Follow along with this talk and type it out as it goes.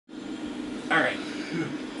Alright.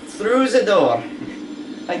 Through the door.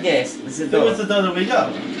 I guess. This is the door. Through the door we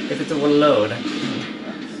go. If it will load.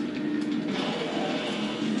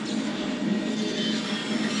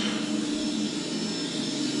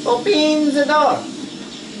 Open the door!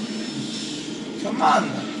 Come on.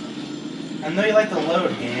 I know you like the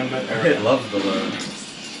load game, but... I love the load.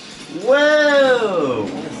 Whoa!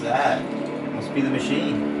 What is that? Must be the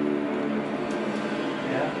machine.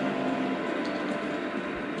 Yeah.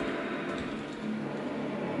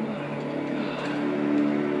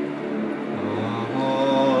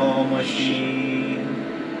 Oh, machine.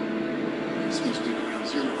 This must be ground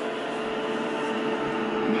zero.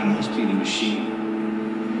 Man must be the machine.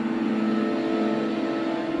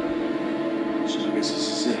 So I guess this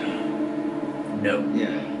is it, huh? No.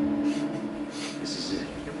 Yeah. This is it.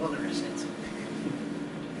 Well, there isn't.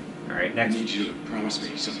 Alright, I next. need you to promise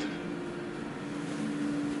me something.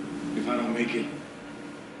 If I don't make it,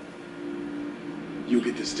 you'll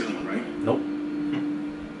get this done, right? Nope.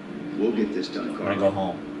 We'll get this done, I'm Carl. gonna go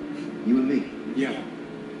home. You and me. Yeah.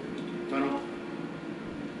 If I don't...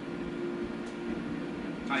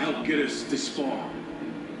 I helped get us this far.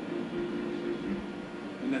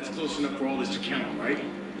 And that's close enough for all this to count, right?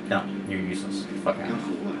 No, you're useless. Fuck Now out.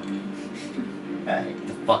 for what? Hey. Get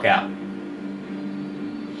the fuck out. I don't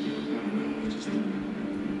know, just...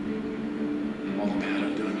 all the bad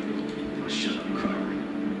I've done. Oh, shut up, Carl.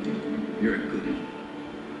 You're a good one.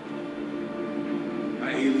 I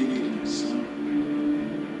alienated my son.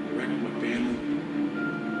 I wrecked my family.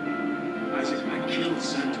 Isaac, I killed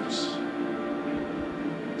Santos.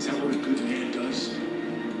 Is that what a good man does?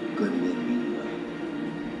 Good men mean well.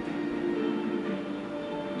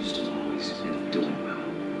 Just always end up doing well.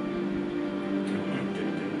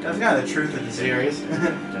 That's kind of the truth of the series.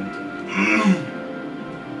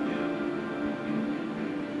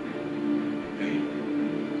 Hey.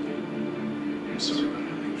 I'm sorry about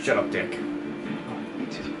everything. Shut up, Dick. Me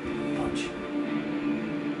too. Punch.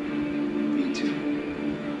 Me too.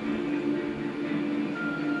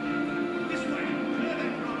 This way.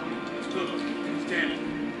 It's close. Stand.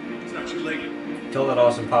 It's not too late. Kill that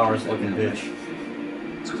Austin Powers looking bitch.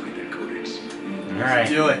 Let's go get that codex. Alright.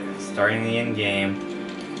 Do it. Starting the end game.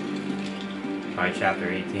 By chapter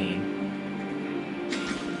 18.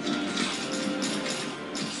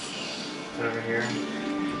 It's over here.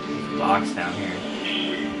 Box down here.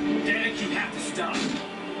 Derek, you have to stop.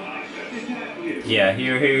 Yeah, he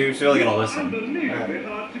was really gonna listen.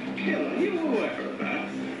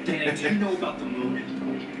 Derek, do you know about the moon?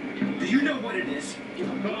 Do you know what it is?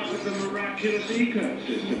 Part of the miraculous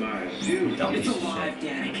ecosystem, I assume. Dumb It's piece of alive,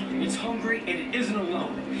 shit. Danik. It's hungry, and it isn't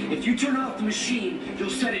alone. If you turn off the machine, you'll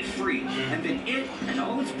set it free. And then it and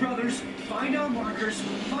all its brothers find our markers,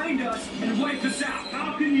 find us, and wipe us out.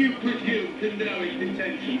 How can you presume to know its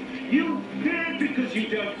intentions? You fear it because you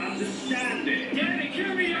don't understand it. Danik,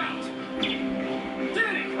 hear me out!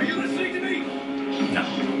 Danik, are you listening to me? No.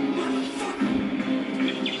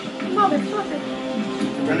 Motherfucker!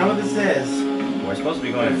 I know what this is. We're supposed to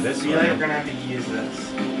be going to this I feel like we're way. gonna have to use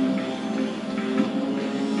this.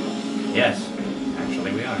 Yes.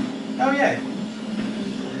 Actually, we are. Oh, yeah.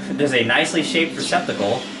 There's a nicely shaped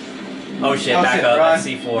receptacle. Oh shit, Oh, back shit, up run. at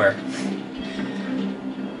C4.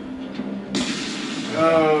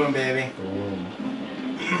 Oh, baby. Boom.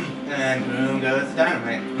 And boom goes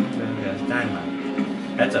dynamite. That's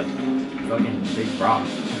dynamite. That's a fucking big rock.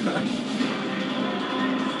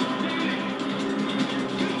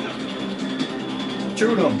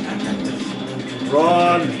 Shoot him!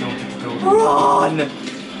 Run! Run!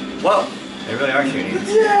 Whoa! They really are shooting.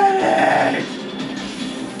 Yay!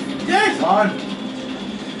 Yes! On!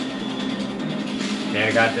 Okay,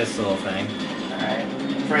 I got this little thing. Alright.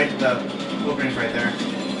 Right, the opening's right there.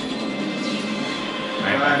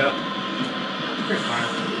 Alright, back up. Pretty fine.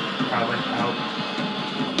 Probably. I hope.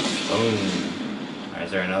 Boom. Alright, is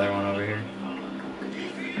there another one over here?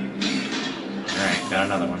 Alright, got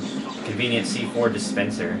another one. Convenient C4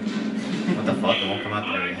 dispenser. What the fuck? It won't come out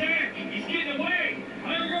there yet. He's getting away! I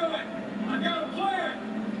got a plan!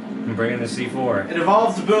 I'm bringing the C4. It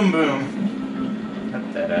evolves to Boom Boom.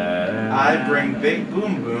 Da-da-da. I bring Big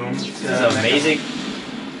Boom Boom. This is amazing.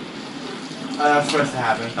 That's supposed to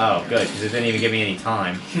happen. Oh, good, because it didn't even give me any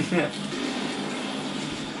time.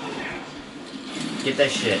 Get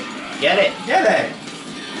that shit. Get it! Get it!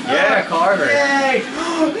 Yeah, Carver! Yay!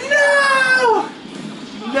 No!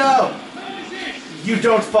 No! You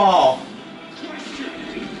don't fall!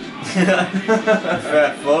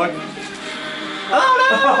 Fat fuck. Oh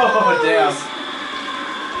no! Oh, damn.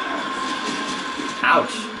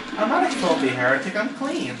 Ouch. I'm not a filthy heretic, I'm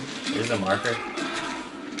clean. Here's a marker.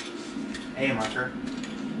 A marker.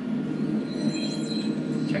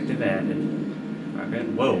 Objective added. Okay.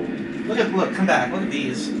 Whoa. Look, come back. Look at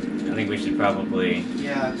these. I think we should probably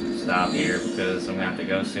Yeah. stop here because I'm gonna have to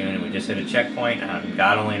go soon, and we just hit a checkpoint, and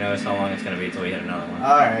God only knows how long it's gonna be until we hit another one.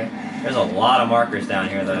 Alright. There's a lot of markers down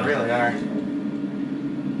here, though. They really are.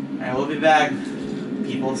 Alright, we'll be back,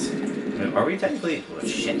 peoples. Are we technically? Oh,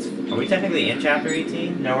 shit. Are we technically in chapter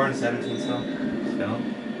 18? No, we're in 17 still. Still.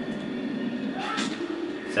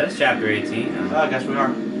 It says chapter 18. Oh, I guess we are.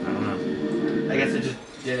 I don't know. I guess it just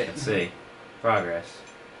did it. Let's see. Progress.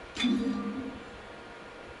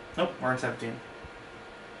 Nope, we're in 17.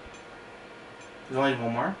 There's only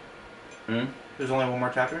one more? Hmm? There's only one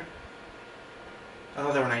more chapter? I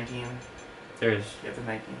thought there were 19. There's. Yeah, there's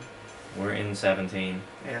 19. We're in 17.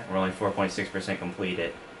 Yeah. We're only 4.6%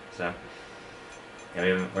 completed. So.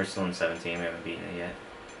 Yeah, we're still in 17. We haven't beaten it yet.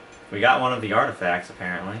 We got one of the artifacts,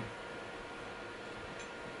 apparently.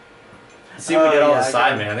 See, we did all the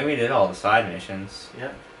side missions. I think we did all the side missions.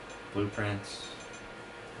 Yep. Blueprints.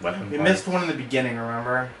 Weapon We parts. missed one in the beginning,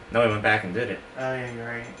 remember? No, we went back and did it. Oh, yeah, you're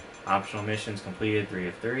right. Optional missions completed, 3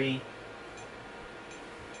 of 3.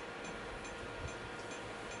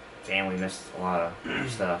 Damn, we missed a lot of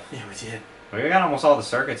stuff. Yeah, we did. We got almost all the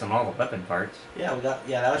circuits and all the weapon parts. Yeah, we got.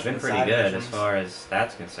 Yeah, that was It's been from the pretty side good missions. as far as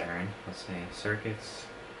that's concerned. Let's see, circuits.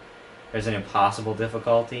 There's an impossible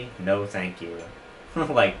difficulty. No, thank you.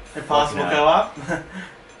 Like Impossible fucking, co-op.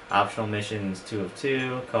 Optional missions 2 of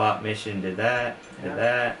 2. Co-op mission did that. Did Yeah.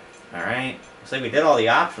 that. All right. Looks like we did all the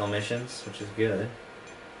optional missions, which is good.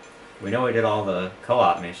 We know we did all the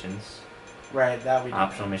co-op missions. Right, that we did.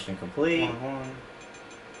 Optional mission complete. 1-1.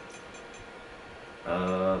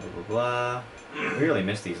 Blah blah blah. We really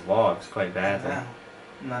missed these logs quite badly. Yeah.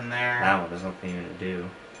 None there. That one there's nothing even to do.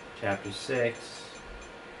 Chapter 6.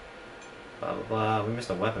 Blah blah blah. We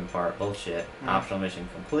missed a weapon part. Bullshit. Optional mission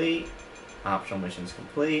complete. Optional missions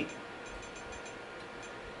complete.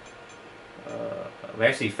 We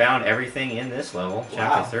actually found everything in this level.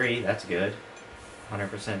 Chapter 3. That's good.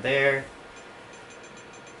 100% there.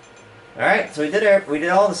 All right. So we did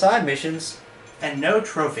all the side missions, And no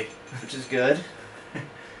trophy. which is good.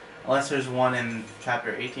 Unless there's one in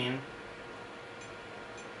chapter 18.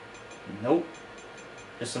 Nope.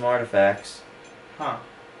 Just some artifacts Huh.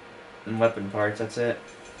 and weapon parts. That's it.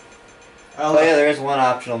 Oh, Oh yeah, there is one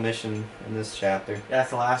optional mission in this chapter.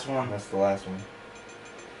 That's the last one. That's the last one.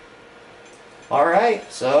 Alright,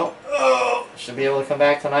 so should be able to come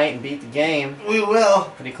back tonight and beat the game. We will.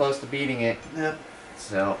 Pretty close to beating it. Yep.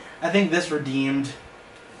 So I think this redeemed.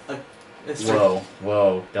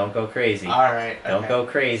 whoa, don't go crazy. Alright. Don't go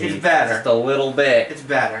crazy. It's better. Just a little bit. It's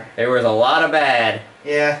better. There was a lot of bad.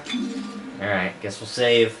 Yeah. Alright, guess we'll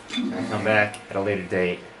save and come back at a later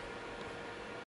date.